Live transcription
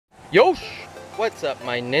YOOOSH! What's up,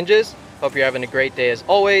 my ninjas? Hope you're having a great day as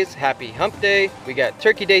always. Happy hump day. We got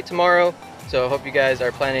turkey day tomorrow, so I hope you guys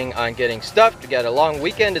are planning on getting stuffed. We got a long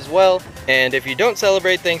weekend as well. And if you don't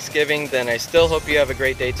celebrate Thanksgiving, then I still hope you have a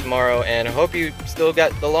great day tomorrow, and I hope you still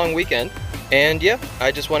got the long weekend. And yeah,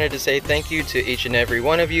 I just wanted to say thank you to each and every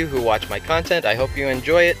one of you who watch my content. I hope you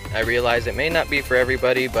enjoy it. I realize it may not be for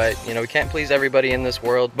everybody, but you know, we can't please everybody in this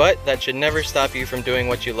world, but that should never stop you from doing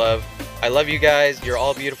what you love. I love you guys. You're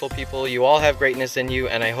all beautiful people. You all have greatness in you,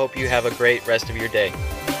 and I hope you have a great rest of your day.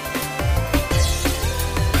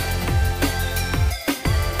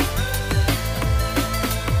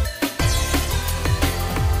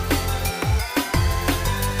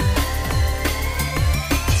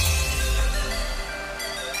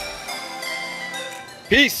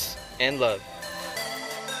 Peace and love.